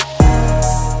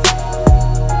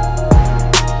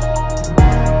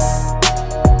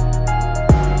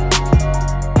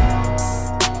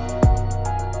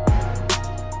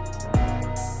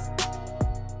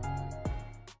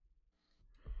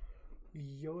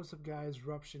what's up, guys?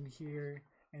 Ruption here,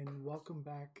 and welcome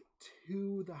back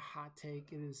to the Hot Take.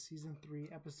 It is season 3,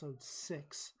 episode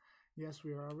 6. Yes,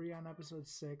 we are already on episode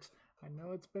 6. I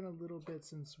know it's been a little bit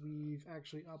since we've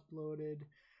actually uploaded,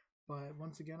 but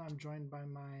once again, I'm joined by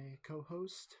my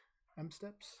co-host, M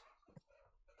Steps.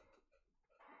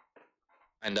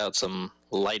 Find out some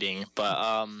lighting,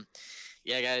 but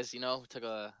yeah, guys, we took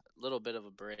a little bit of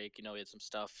a break. We had some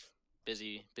stuff,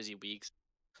 busy weeks.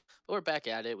 But we're back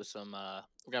at it with some.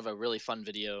 We're gonna have a really fun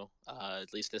video.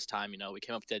 At least this time, we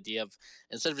came up with the idea of,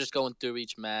 instead of just going through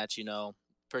each match,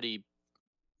 pretty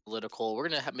political. We're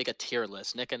gonna make a tier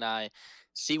list. Nick and I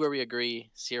see where we agree,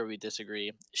 see where we disagree.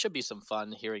 It should be some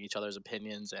fun hearing each other's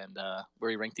opinions and where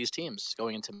we rank these teams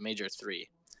going into Major 3.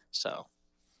 So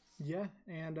Yeah,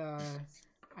 and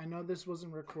I know this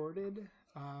wasn't recorded,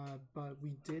 but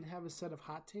we did have a set of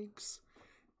hot takes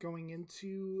going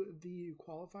into the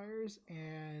qualifiers,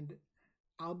 and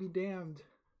I'll be damned,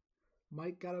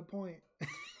 Mike got a point.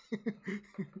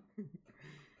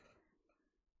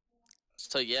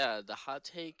 So yeah, the hot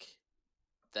take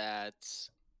that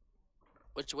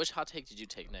which hot take did you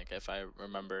take, Nick? If I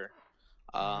remember,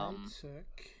 I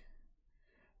took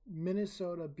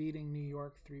Minnesota beating New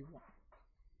York 3-1.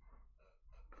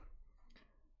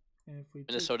 And if we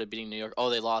Minnesota beating New York.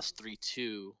 Oh, they lost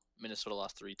 3-2. Minnesota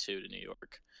lost 3-2 to New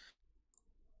York.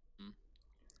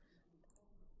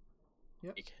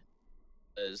 Yep.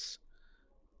 Is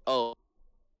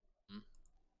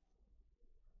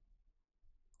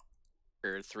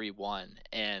 3-1,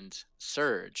 and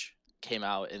Surge came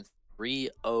out and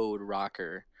 3-0'd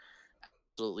Rocker,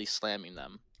 absolutely slamming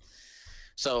them.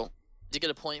 So did get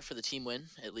a point for the team win,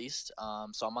 at least.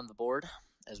 So I'm on the board.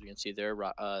 As we can see there,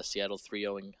 Seattle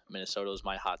 3-0ing Minnesota is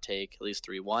my hot take, at least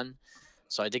 3-1.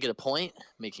 So I did get a point,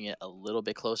 making it a little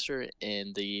bit closer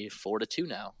in the 4-2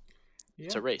 now. Yeah.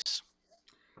 It's a race.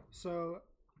 So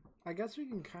I guess we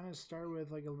can kind of start with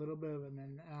like a little bit of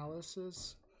an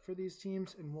analysis for these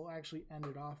teams, and we'll actually end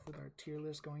it off with our tier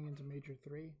list going into Major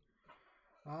 3.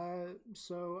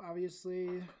 So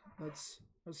obviously, let's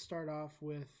start off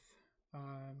with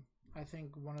I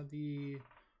think one of the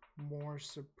more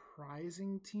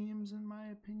surprising teams in my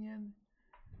opinion,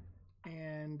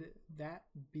 and that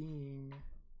being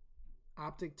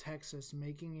Optic Texas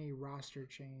making a roster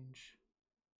change,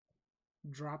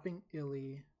 dropping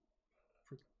Iii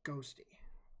for Ghosty.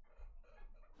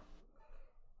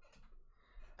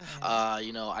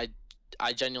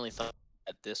 I genuinely thought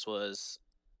that this was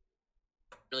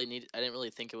really need. I didn't really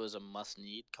think it was a must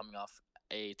need coming off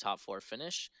a top 4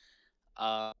 finish.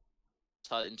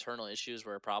 Thought internal issues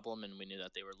were a problem, and we knew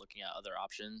that they were looking at other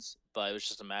options, but it was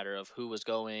just a matter of who was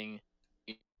going,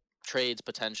 trades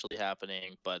potentially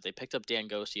happening. But they picked up Dan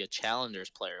Ghosty, a Challengers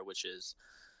player, which is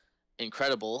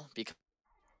incredible, because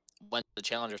when the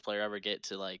Challengers player ever get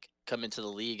to like come into the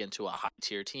league into a high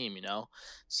tier team,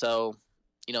 So,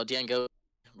 Dan Ghosty,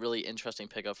 really interesting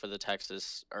pickup for the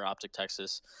Texas or Optic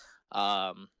Texas.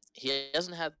 He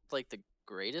hasn't had like the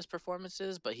greatest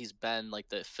performances, but he's been like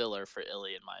the filler for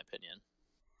Iii, in my opinion.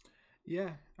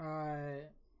 Yeah,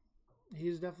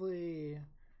 he's definitely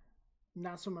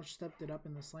not so much stepped it up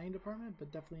in the slaying department,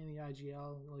 but definitely in the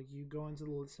IGL. Like, you go into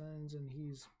the listens and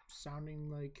he's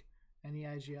sounding like any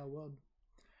IGL would.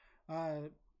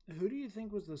 Who do you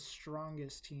think was the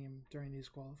strongest team during these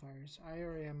qualifiers? I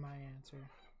already have my answer.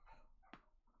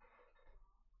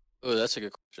 Oh, that's a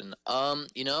good question.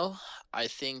 I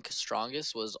think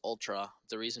strongest was Ultra.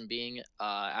 The reason being,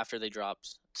 after they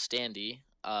dropped Standy,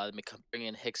 bringing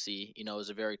in Hixie, it was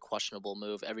a very questionable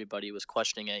move. Everybody was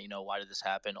questioning it. Why did this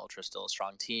happen? Ultra's still a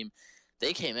strong team.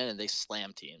 They came in and they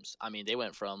slammed teams. I mean, they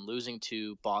went from losing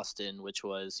to Boston, which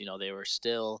was, they were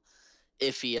still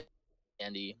iffy,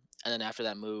 Andy, and then after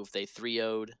that move, they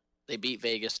 3-0'd. They beat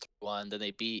Vegas 3-1. Then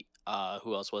they beat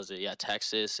who else was it? Yeah,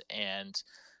 Texas and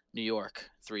New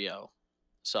York 3-0.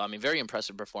 So I mean, very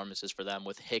impressive performances for them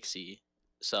with Hixie.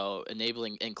 So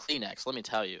enabling, and Kleenex. Let me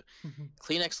tell you,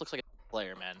 Kleenex looks like a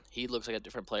player, man. He looks like a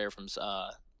different player from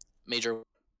Major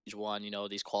 1.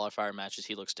 These qualifier matches,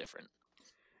 he looks different.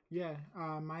 Yeah,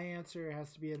 my answer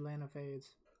has to be Atlanta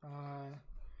Fades.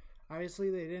 Obviously,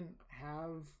 they didn't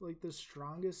have like the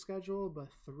strongest schedule, but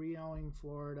 3-0ing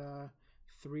Florida,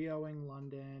 3-0ing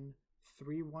London,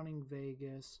 3-1ing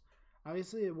Vegas.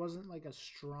 Obviously, it wasn't like a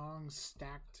strong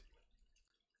stacked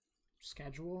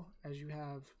schedule, as you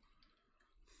have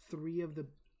 3 of the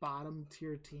bottom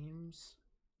tier teams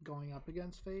going up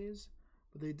against FaZe,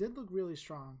 but they did look really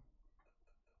strong.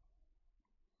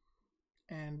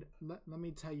 And let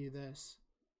me tell you this.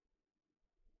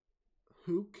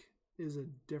 Hook is a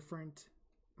different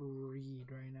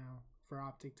breed right now for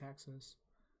Optic Texas.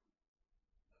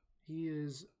 He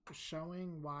is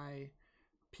showing why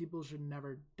people should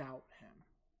never doubt him.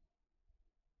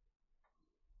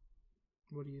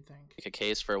 What do you think? Make a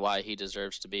case for why he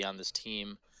deserves to be on this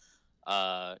team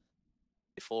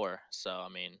before. So, I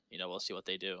mean, we'll see what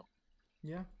they do.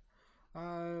 Yeah.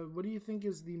 What do you think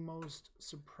is the most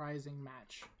surprising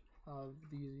match of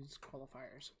these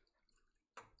qualifiers?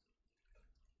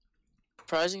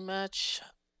 Surprising match?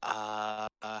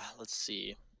 Let's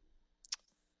see.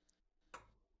 A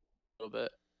little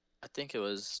bit. I think it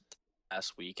was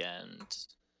last weekend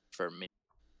for me.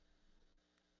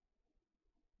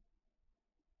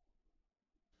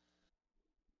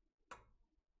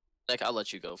 Like, I'll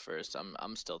let you go first.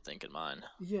 I'm still thinking mine.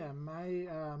 Yeah,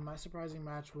 my surprising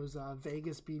match was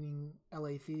Vegas beating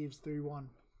LA Thieves 3-1.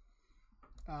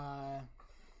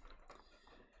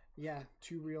 Yeah,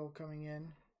 2 Real coming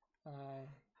in,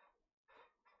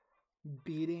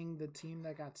 beating the team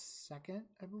that got second.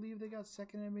 I believe they got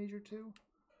second in Major 2.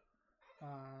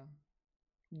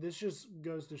 This just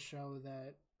goes to show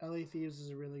that LA Thieves is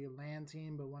a really good LAN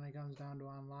team, but when it comes down to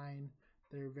online,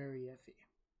 they're very iffy.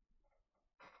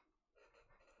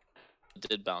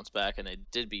 Did bounce back and they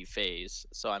did beat FaZe.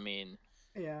 So, I mean,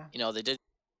 Yeah. they did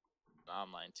an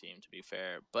online team, to be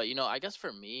fair. But, I guess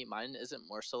for me, mine isn't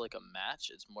more so like a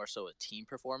match. It's more so a team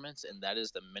performance, and that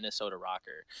is the Minnesota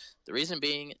Rocker. The reason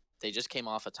being, they just came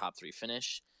off a top 3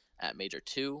 finish at Major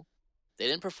 2. They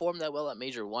didn't perform that well at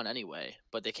Major 1 anyway,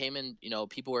 but they came in,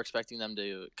 people were expecting them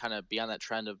to kind of be on that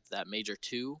trend of that Major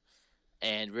 2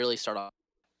 and really start off,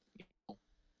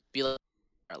 be like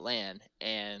at LAN,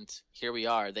 and here we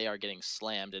are. They are getting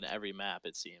slammed in every map,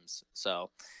 it seems.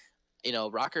 So,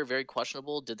 Rocker, very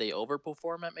questionable. Did they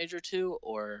overperform at Major 2,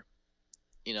 or,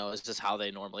 is this how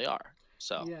they normally are?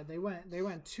 So Yeah, they went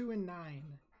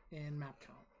 2-9 in map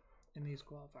count in these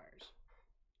qualifiers.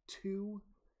 2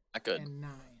 not good. and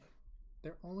 9.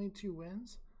 Their only 2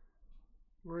 wins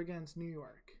were against New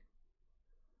York,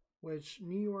 which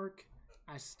New York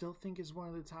I still think is one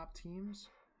of the top teams,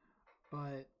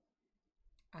 but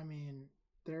I mean,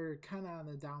 they're kind of on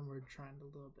the downward trend a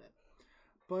little bit.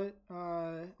 But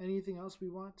anything else we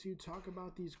want to talk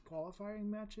about these qualifying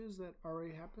matches that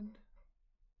already happened?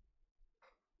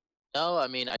 No, I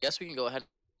mean, I guess we can go ahead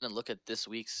and look at this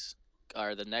week's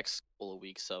or the next couple of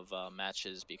weeks of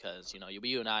matches because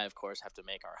you and I, of course, have to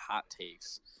make our hot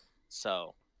takes.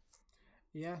 So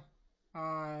Yeah.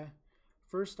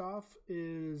 First off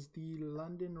is the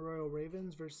London Royal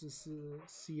Ravens versus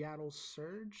Seattle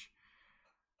Surge.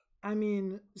 I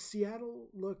mean, Seattle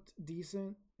looked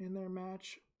decent in their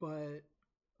match, but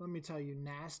let me tell you,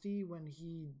 Nasty, when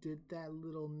he did that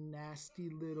little nasty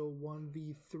little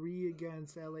 1v3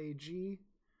 against LAG,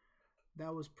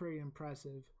 that was pretty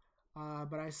impressive.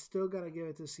 But I still got to give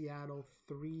it to Seattle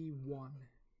 3-1.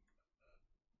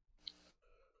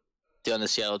 on the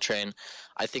Seattle train,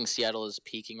 I think Seattle is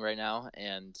peaking right now,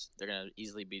 and they're gonna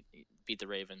easily beat the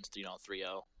Ravens.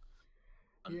 3-0.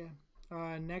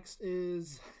 Yeah. Next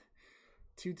is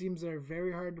 2 teams that are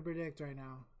very hard to predict right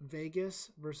now: Vegas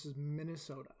versus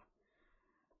Minnesota.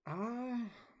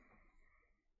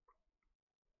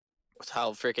 With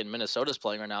how freaking Minnesota's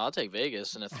playing right now, I'll take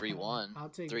Vegas in a 3-1. I'll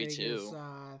take 3-2. Vegas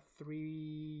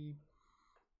 3.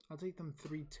 I'll take them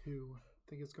 3-2. I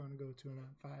think it's going to go 2-5.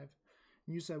 And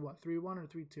you said what? 3-1 or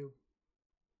 3-2?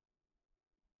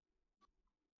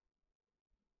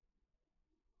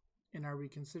 And are we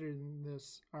considering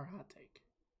this our hot take?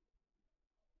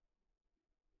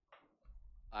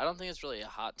 I don't think it's really a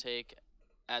hot take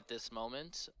at this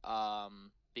moment,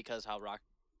 because how Rock.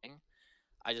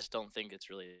 I just don't think it's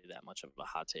really that much of a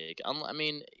hot take. I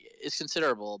mean, it's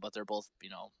considerable, but they're both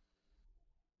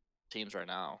teams right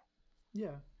now.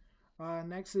 Yeah.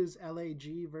 Next is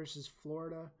LAG versus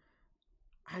Florida.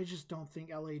 I just don't think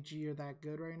LAG are that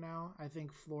good right now. I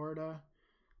think Florida,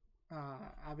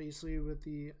 obviously with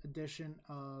the addition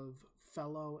of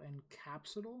Fellow and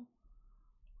Capsule,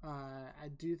 I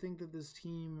do think that this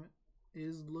team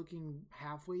is looking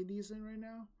halfway decent right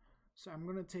now. So I'm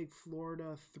going to take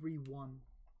Florida 3-1.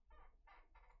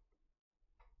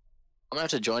 I'm gonna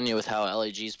have to join you with how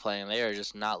LAG's playing. They are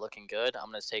just not looking good. I'm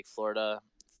gonna take Florida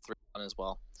 3-1 as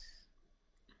well.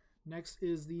 Next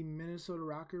is the Minnesota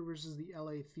Rocker versus the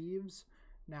LA Thieves.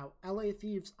 Now, LA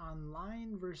Thieves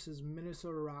online versus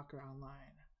Minnesota Rocker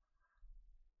online.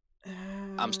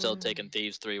 I'm still taking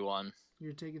Thieves 3-1.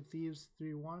 You're taking Thieves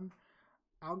 3-1.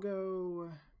 I'll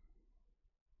go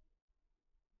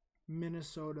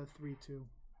Minnesota 3-2.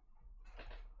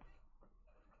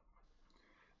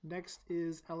 Next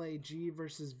is LAG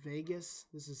versus Vegas.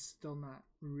 This is still not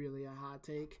really a hot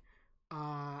take.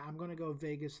 I'm going to go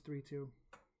Vegas 3-2.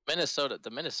 The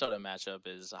Minnesota matchup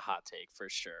is a hot take for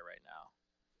sure right now.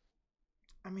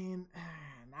 I mean,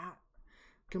 not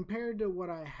compared to what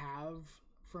I have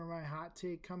for my hot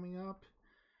take coming up.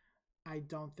 I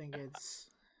don't think it's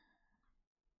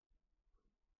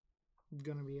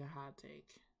gonna be a hot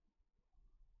take.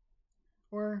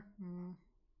 Or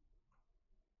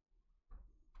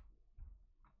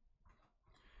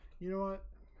you know what?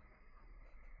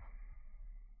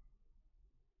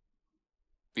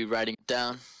 Be writing it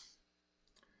down.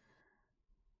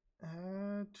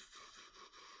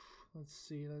 Let's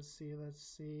see.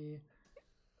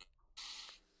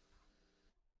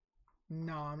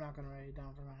 No, I'm not gonna write it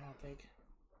down for my hot take.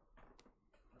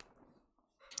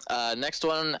 Next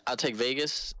one, I'll take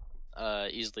Vegas.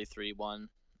 Easily 3-1.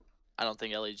 I don't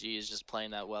think LAG is just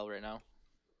playing that well right now.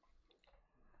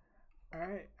 All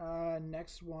right.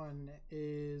 Next one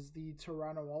is the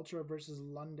Toronto Ultra versus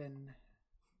London.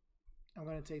 I'm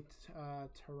gonna take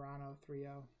Toronto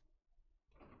 3-0.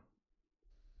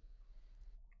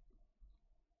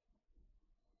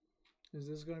 Is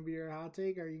this gonna be your hot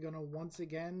take? Are you gonna once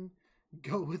again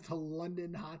go with a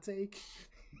London hot take?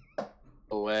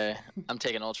 No way. I'm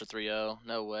taking Ultra 3-0.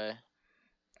 No way.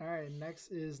 All right.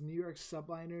 Next is New York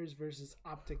Subliners versus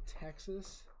Optic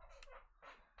Texas.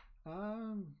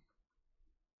 3-2.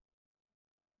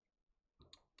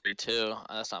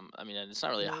 That's not. I mean, it's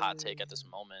not really a hot take at this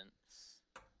moment.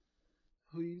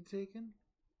 Who are you taking?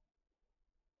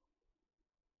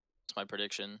 That's my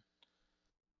prediction.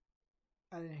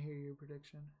 I didn't hear your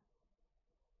prediction.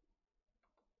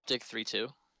 Take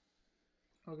 3-2.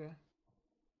 Okay.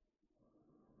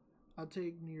 I'll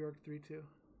take New York 3-2.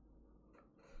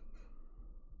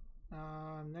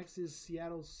 Next is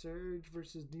Seattle Surge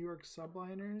versus New York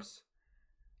Subliners.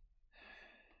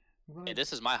 Hey,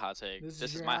 this is my hot take.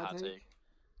 This is my hot take.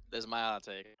 This is my hot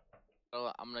take.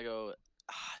 Oh, I'm gonna go.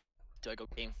 Do I go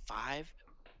game 5?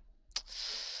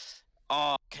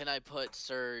 Oh, can I put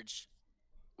Surge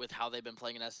with how they've been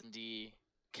playing in S&D?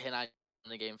 Can I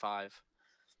in the game 5,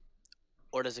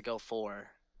 or does it go 4?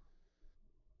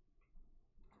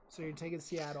 So you're taking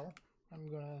Seattle. I'm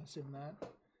gonna assume that.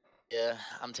 Yeah,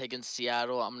 I'm taking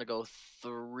Seattle. I'm gonna go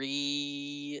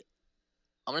 3.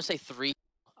 I'm gonna say 3.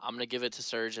 I'm gonna give it to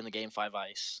Surge in the game 5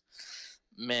 ice.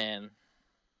 Man.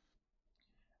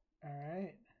 All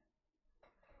right.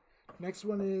 Next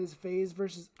one is FaZe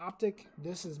versus Optic.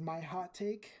 This is my hot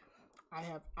take. I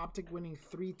have Optic winning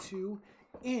 3-2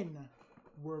 in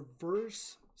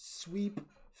reverse sweep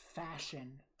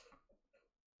fashion.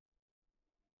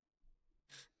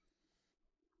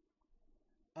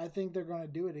 I think they're going to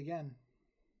do it again.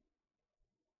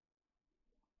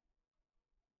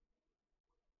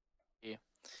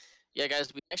 Yeah,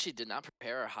 guys, we actually did not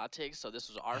prepare our hot takes, so this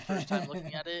was our first time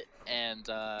looking at it, and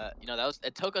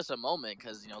it took us a moment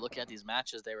because looking at these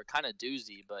matches, they were kind of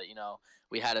doozy, but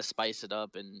we had to spice it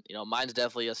up, and mine's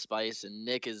definitely a spice, and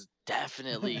Nick is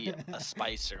definitely a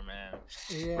spicer, man.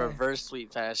 Yeah. Reverse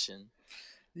sweep fashion.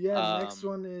 Yeah, next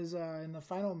one is in the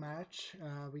final match.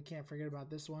 We can't forget about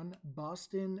this one: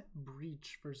 Boston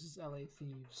Breach versus LA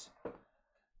Thieves.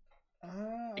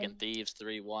 Taking Thieves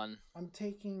 3-1. I'm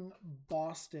taking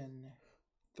Boston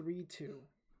 3-2.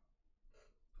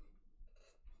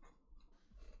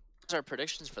 Those are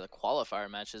predictions for the qualifier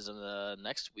matches in the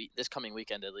next week, this coming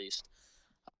weekend at least.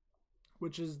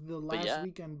 Which is the last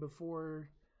weekend before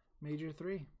Major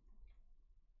 3.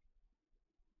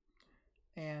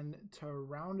 And to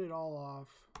round it all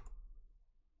off,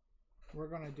 we're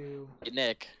going to do... Hey,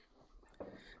 Nick.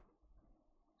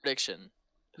 Prediction.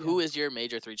 Yeah. Who is your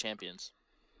Major 3 champions?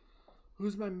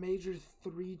 Who's my Major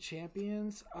 3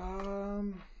 champions?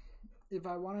 If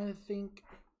I want to think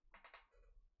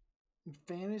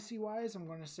fantasy-wise, I'm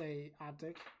going to say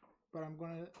Optic. But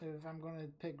if I'm going to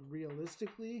pick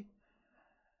realistically,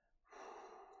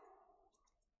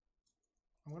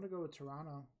 I'm going to go with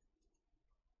Toronto.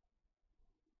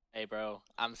 Hey, bro,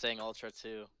 I'm saying Ultra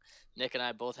too. Nick and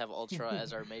I both have Ultra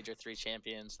as our Major 3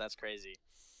 champions. That's crazy.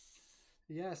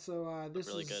 Yeah, so this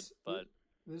really is good, but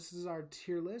this is our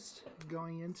tier list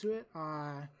going into it.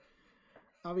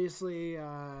 Obviously,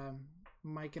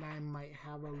 Mike and I might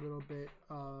have a little bit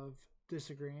of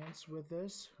disagreements with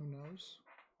this. Who knows?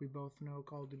 We both know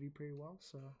Call of Duty pretty well,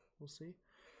 so we'll see.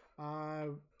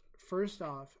 First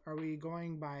off, are we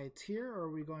going by tier or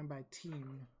are we going by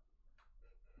team?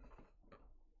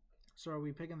 So are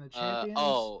we picking the champions?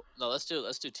 No, let's do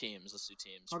teams. Let's do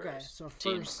teams. Okay, first. So first,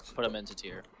 teams, put them into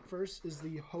tier. First is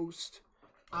the host,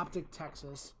 Optic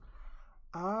Texas.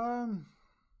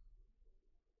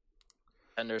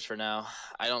 Contenders for now.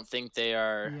 I don't think they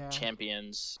are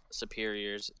champions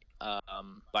superiors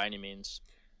by any means.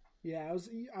 Yeah, I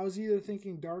was either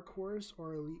thinking dark horse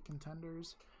or elite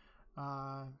contenders.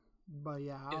 Uh, but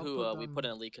yeah, I'll Who put we put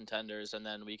them. in elite contenders, and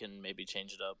then we can maybe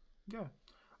change it up. Yeah.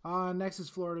 Next is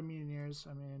Florida Mutineers.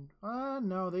 I mean,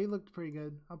 no, they looked pretty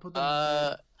good. I'll put them in Uh,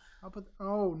 mid. I'll put.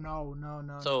 Oh no, no,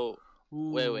 no, no. so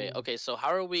wait. Ooh. Okay, so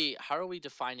how are we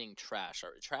defining trash?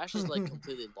 Trash is like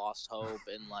completely lost hope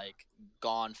and like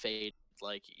gone fade.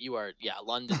 Like you are, yeah.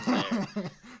 London's there.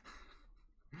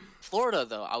 Florida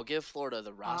though, I'll give Florida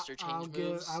the roster change I'll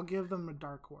moves. give them a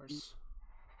dark horse.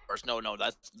 No,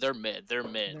 that's they're mid. They're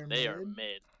mid. They're They are mid.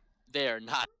 mid. They are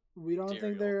not We don't think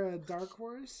material. they're a dark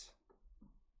horse.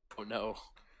 Oh no,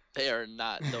 they are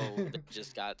not. No, they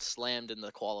just got slammed in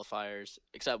the qualifiers,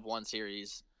 except one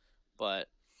series. But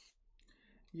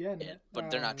Yeah. but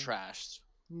they're not trashed.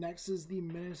 Next is the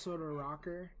Minnesota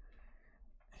Rocker.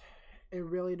 It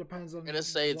really depends on I'm gonna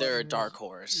say what they're a dark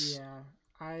horse. Yeah,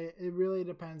 it really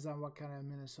depends on what kind of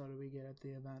Minnesota we get at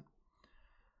the event.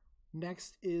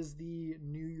 Next is the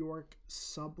New York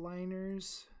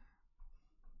Subliners.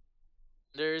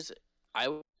 There's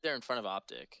they're in front of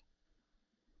Optic.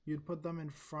 You'd put them in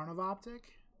front of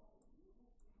Optic?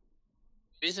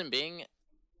 Reason being,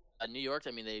 New York.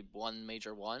 I mean, they won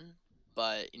Major 1,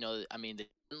 but I mean, they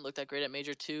didn't look that great at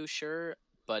Major 2, sure.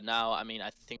 But now, I mean, I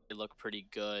think they look pretty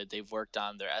good. They've worked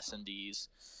on their S&Ds.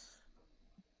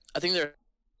 I think they're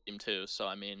team too. So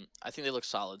I mean, I think they look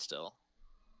solid still.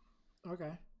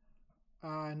 Okay.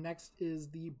 Next is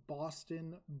the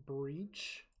Boston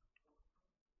Breach.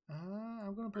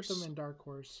 I'm gonna put them in dark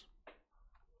horse.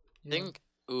 Yeah. I think.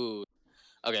 Ooh.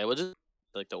 Okay, we'll just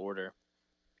like the order.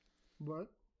 What?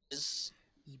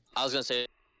 I was gonna say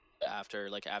after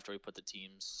we put the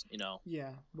teams.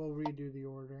 Yeah, we'll redo the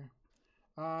order.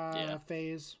 Yeah.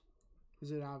 Phase.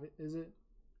 Is it obvious? Is it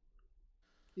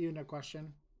even a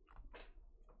question?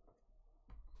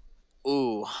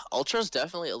 Ooh, Ultra's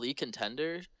definitely elite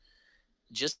contender.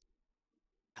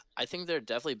 I think they're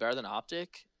definitely better than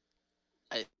Optic.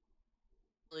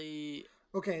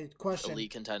 Okay, question.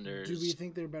 Elite contenders. Do we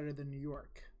think they're better than New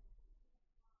York?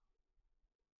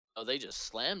 Oh, they just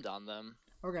slammed on them.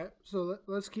 Okay, so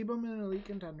let's keep them in elite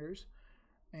contenders,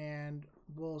 and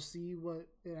we'll see what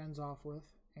it ends off with.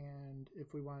 And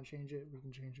if we want to change it, we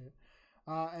can change it.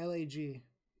 LAG.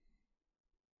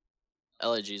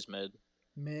 LAG's mid.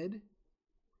 Mid.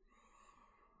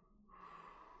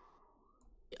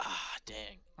 Ah,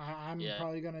 dang. I'm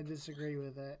probably gonna disagree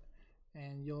with it,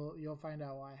 and you'll find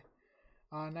out why.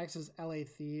 Next is LA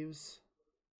Thieves.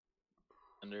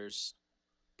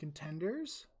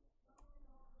 Contenders.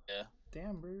 Yeah.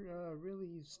 Damn, we're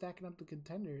really stacking up the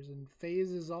contenders, and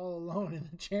FaZe is all alone in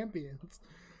the champions.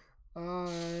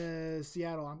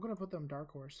 Seattle. I'm gonna put them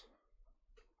dark horse.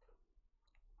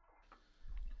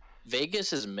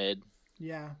 Vegas is mid.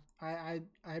 Yeah, I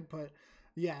put.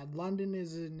 Yeah, London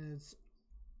is in its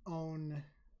own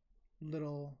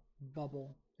little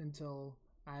bubble until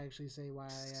I actually say why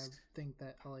I think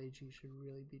that LAG should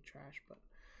really be trash. But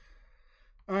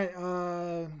all right,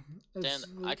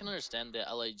 I can understand the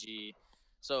LAG.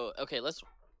 So okay, let's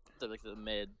the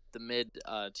mid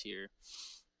tier.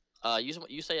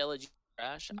 You say LAG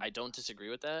trash. I don't disagree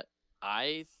with that.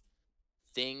 I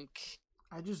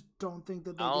just don't think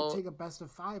that they could take a best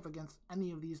of 5 against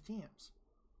any of these teams.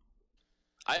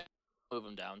 I move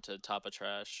them down to top of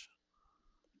trash.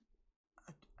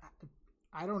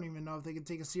 I don't even know if they could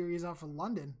take a series off of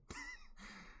London.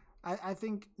 I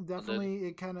think definitely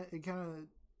it kind of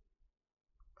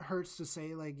hurts to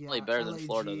say like yeah, better than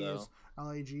Florida though.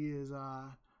 LAG is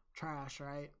trash,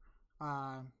 right?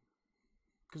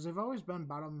 Because they've always been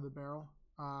bottom of the barrel.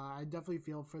 I definitely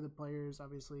feel for the players.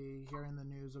 Obviously, hearing the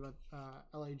news about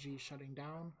LAG shutting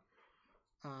down,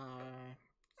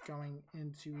 going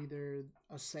into either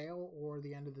a sale or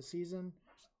the end of the season.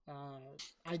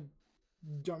 I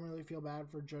don't really feel bad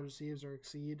for Joe Deceives or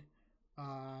Exceed.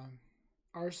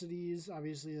 Arcides,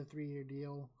 obviously the 3-year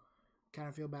deal. Kind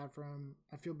of feel bad for him.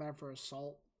 I feel bad for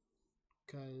Assault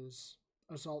because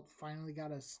Assault finally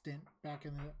got a stint back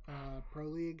in the Pro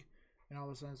League, and all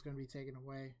of a sudden it's going to be taken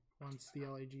away once the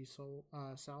LAG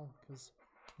sell, because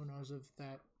who knows if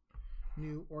that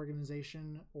new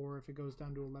organization or if it goes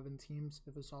down to 11 teams,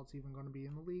 if Assault's even going to be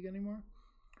in the league anymore.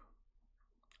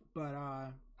 But,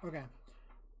 okay.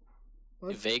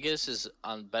 Vegas is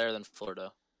better than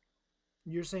Florida.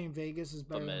 You're saying Vegas is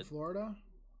better than Florida?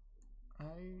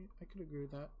 I could agree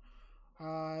with that.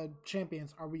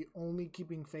 Champions, are we only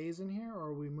keeping FaZe in here, or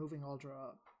are we moving Ultra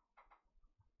up?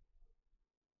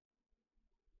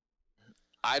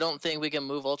 I don't think we can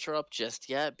move Ultra up just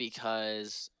yet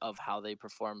because of how they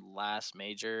performed last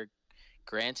major.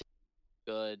 Granted,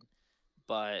 good,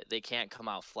 but they can't come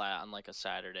out flat on like a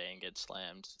Saturday and get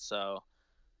slammed. So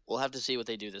we'll have to see what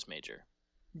they do this major.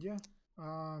 Yeah.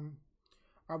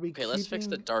 Are we Okay, let's fix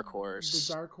the keeping dark the horse.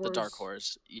 dark The dark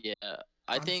horse? horse. Yeah,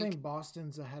 I I'm saying think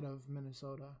Boston's ahead of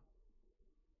Minnesota.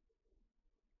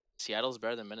 Seattle's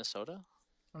better than Minnesota.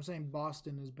 I'm saying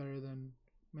Boston is better than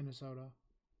Minnesota.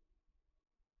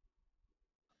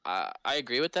 I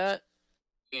agree with that.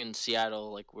 In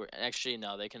Seattle, like we're actually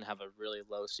no, they can have a really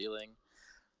low ceiling.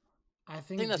 I I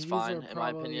think think that's these are fine in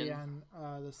my probably opinion.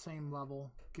 on the same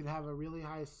level. Could have a really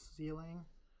high ceiling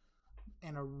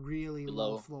and a really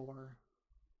low Low floor.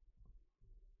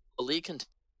 elite can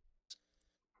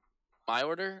my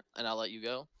order, and I'll let you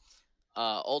go.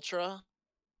 Ultra,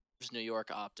 New York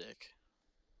Optic.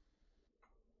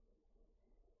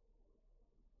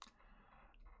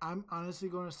 I'm honestly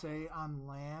going to say on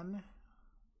LAN,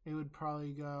 it would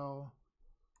probably go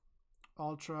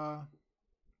Ultra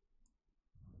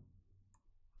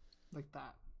like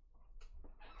that.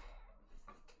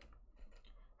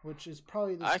 Which is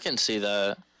probably the. I can see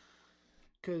that.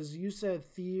 Because you said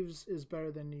Thieves is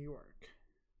better than New York.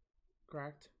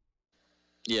 Correct?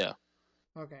 Yeah.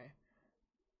 Okay.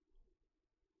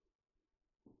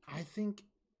 I think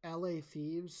LA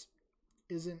Thieves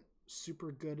isn't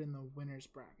super good in the winners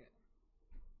bracket.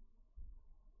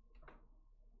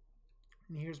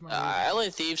 And here's my reason. LA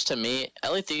Thieves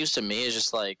to me is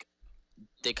just like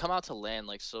they come out to land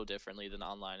like so differently than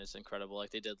online. It's incredible,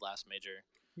 like they did last major.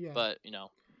 Yeah. But you know,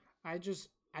 I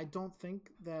don't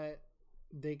think that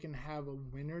they can have a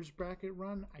winners bracket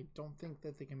run. I don't think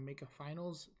that they can make a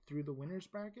finals through the winners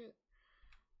bracket.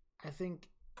 I think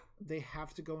they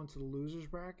have to go into the losers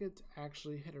bracket to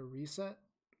actually hit a reset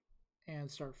and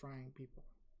start frying people.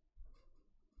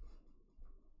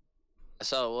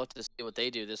 so we'll have to see what they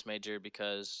do this major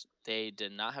because they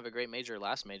did not have a great major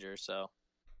last major. So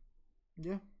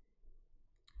Yeah.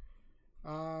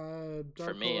 for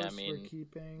Dark me, I Horse we're mean,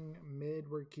 keeping. Mid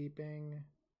we're keeping.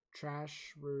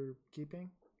 Trash we're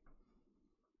keeping.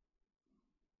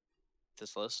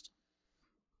 this list,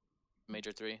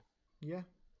 major 3. Yeah.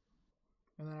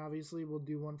 And then obviously we'll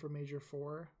do one for Major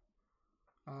 4,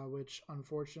 which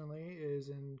unfortunately is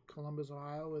in Columbus,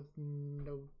 Ohio with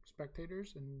no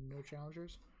spectators and no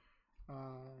challengers.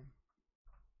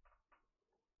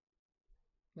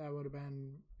 That would have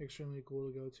been extremely cool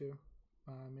to go to,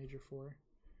 Major 4.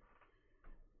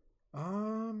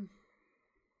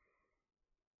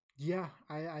 Yeah,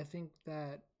 I think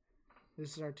that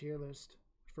this is our tier list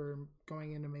for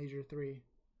going into Major 3.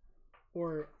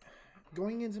 Or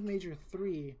going into Major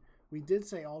 3, we did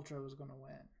say Ultra was going to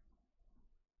win.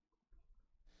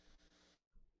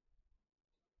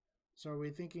 So are we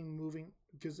thinking moving?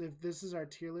 Because if this is our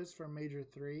tier list for Major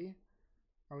 3,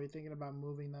 are we thinking about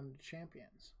moving them to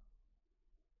champions?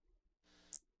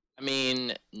 I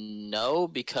mean, no,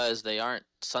 because they aren't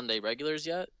Sunday regulars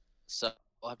yet. So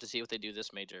we'll have to see what they do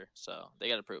this major. So they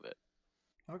got to prove it.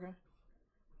 Okay.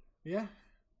 Yeah.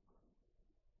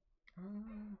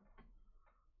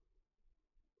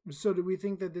 So do we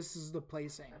think that this is the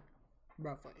placing,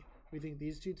 roughly? We think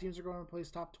these two teams are going to place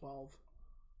top 12.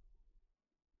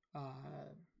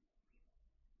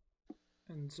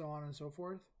 And so on and so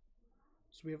forth.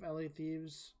 So we have LA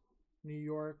Thieves, New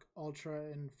York,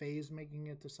 Ultra, and FaZe making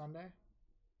it to Sunday.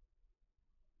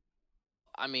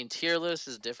 I mean, tier list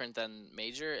is different than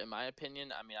major, in my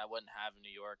opinion. I mean, I wouldn't have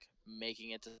New York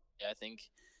making it to. I think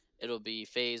it'll be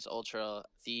FaZe, Ultra,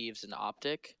 Thieves, and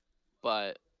Optic,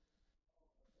 but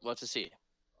we'll have to see.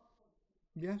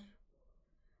 Yeah.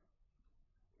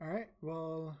 All right.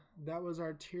 Well, that was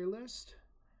our tier list.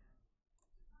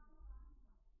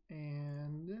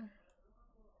 And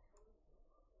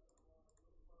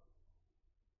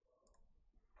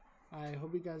I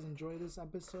hope you guys enjoy this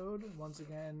episode. Once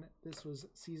again, this was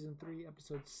season 3,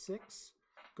 episode 6.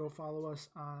 Go follow us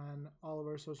on all of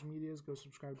our social medias. Go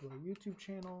subscribe to our YouTube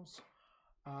channels.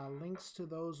 Links to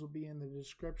those will be in the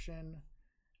description.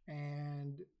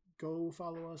 And go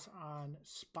follow us on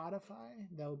Spotify.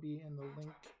 That will be in the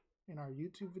link in our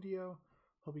YouTube video.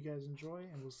 Hope you guys enjoy,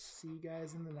 and we'll see you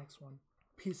guys in the next one.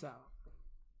 Peace out.